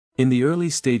In the early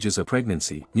stages of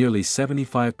pregnancy, nearly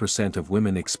 75% of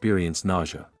women experience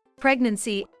nausea.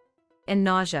 Pregnancy and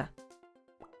nausea.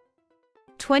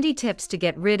 20 tips to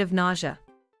get rid of nausea.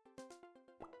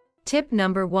 Tip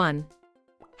number 1.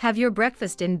 Have your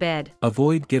breakfast in bed.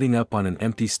 Avoid getting up on an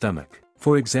empty stomach.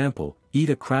 For example, eat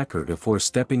a cracker before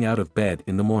stepping out of bed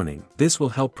in the morning. This will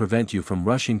help prevent you from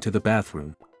rushing to the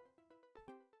bathroom.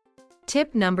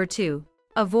 Tip number 2.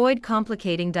 Avoid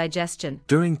complicating digestion.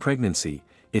 During pregnancy,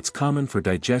 it's common for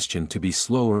digestion to be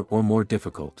slower or more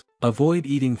difficult. Avoid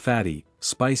eating fatty,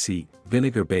 spicy,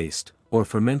 vinegar-based, or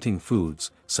fermenting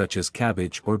foods, such as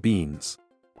cabbage or beans.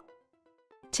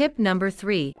 Tip number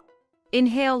 3.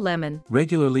 Inhale lemon.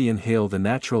 Regularly inhale the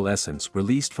natural essence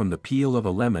released from the peel of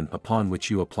a lemon upon which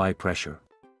you apply pressure.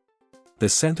 The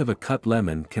scent of a cut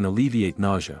lemon can alleviate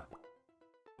nausea.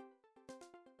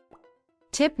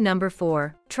 Tip number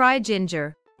 4. Try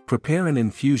ginger. Prepare an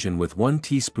infusion with 1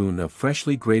 teaspoon of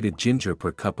freshly grated ginger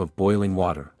per cup of boiling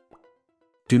water.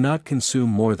 Do not consume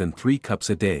more than 3 cups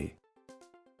a day.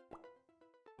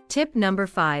 Tip number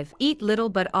 5. Eat little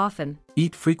but often.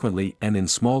 Eat frequently and in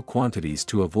small quantities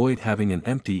to avoid having an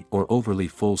empty or overly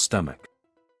full stomach.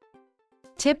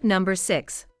 Tip number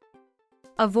 6.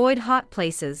 Avoid hot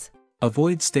places.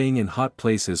 Avoid staying in hot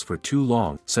places for too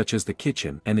long, such as the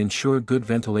kitchen, and ensure good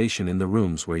ventilation in the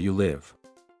rooms where you live.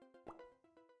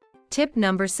 Tip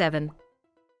number 7.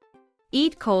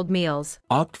 Eat cold meals.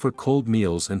 Opt for cold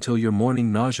meals until your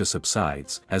morning nausea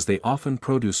subsides, as they often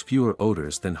produce fewer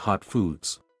odors than hot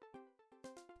foods.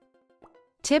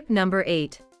 Tip number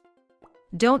 8.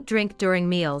 Don't drink during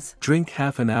meals. Drink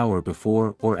half an hour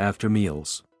before or after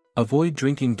meals. Avoid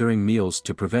drinking during meals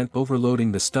to prevent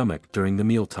overloading the stomach during the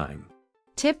mealtime.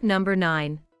 Tip number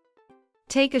 9.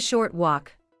 Take a short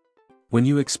walk. When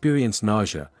you experience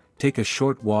nausea, take a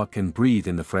short walk and breathe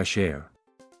in the fresh air.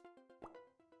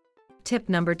 Tip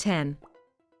number 10.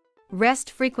 Rest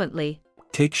frequently.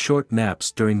 Take short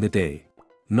naps during the day.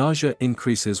 Nausea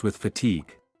increases with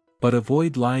fatigue, but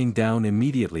avoid lying down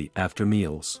immediately after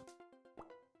meals.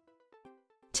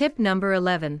 Tip number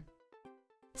 11.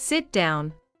 Sit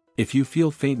down. If you feel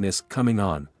faintness coming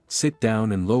on, sit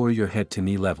down and lower your head to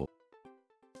knee level.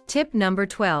 Tip number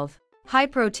 12.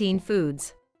 High-protein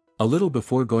foods. A little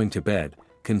before going to bed,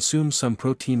 consume some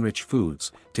protein-rich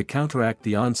foods to counteract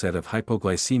the onset of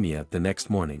hypoglycemia the next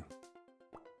morning.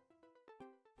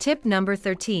 Tip number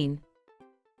 13.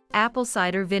 Apple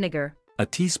cider vinegar. A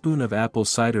teaspoon of apple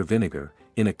cider vinegar,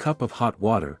 in a cup of hot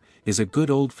water, is a good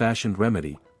old-fashioned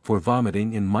remedy for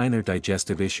vomiting and minor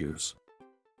digestive issues.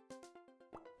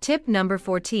 Tip number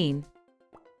 14.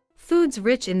 Foods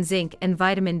rich in zinc and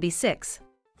vitamin B6.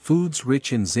 Foods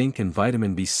rich in zinc and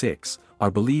vitamin B6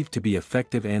 are believed to be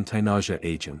effective anti-nausea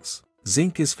agents.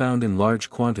 Zinc is found in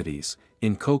large quantities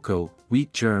in cocoa,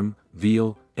 wheat germ,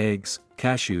 veal, eggs,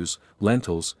 cashews,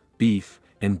 lentils, beef,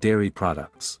 and dairy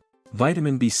products.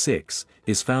 Vitamin B6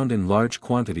 is found in large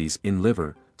quantities in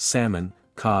liver, salmon,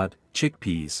 cod,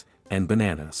 chickpeas, and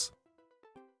bananas.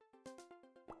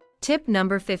 Tip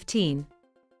number 15.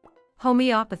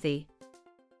 Homeopathy.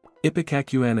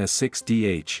 Ipecacuanha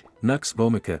 6DH, Nux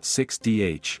vomica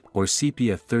 6DH, or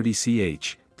Sepia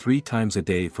 30CH, 3 times a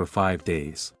day for 5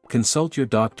 days. Consult your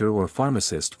doctor or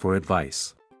pharmacist for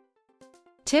advice.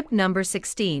 Tip number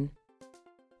 16.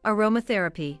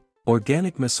 Aromatherapy.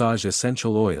 Organic massage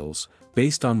essential oils,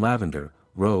 based on lavender,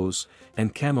 rose,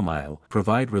 and chamomile,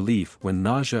 provide relief when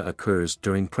nausea occurs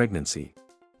during pregnancy.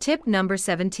 Tip number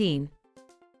 17.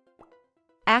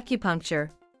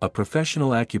 Acupuncture. A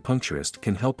professional acupuncturist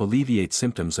can help alleviate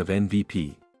symptoms of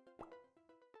NVP.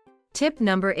 Tip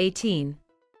number 18.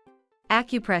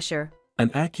 Acupressure.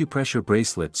 An acupressure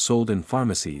bracelet sold in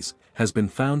pharmacies has been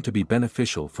found to be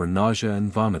beneficial for nausea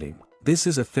and vomiting. This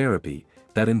is a therapy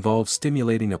that involves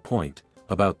stimulating a point,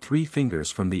 about 3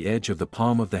 fingers from the edge of the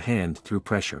palm of the hand through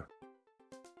pressure.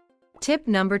 Tip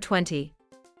number 20.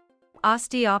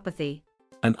 Osteopathy.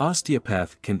 An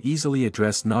osteopath can easily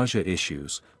address nausea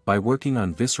issues by working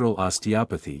on visceral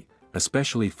osteopathy,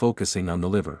 especially focusing on the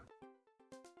liver.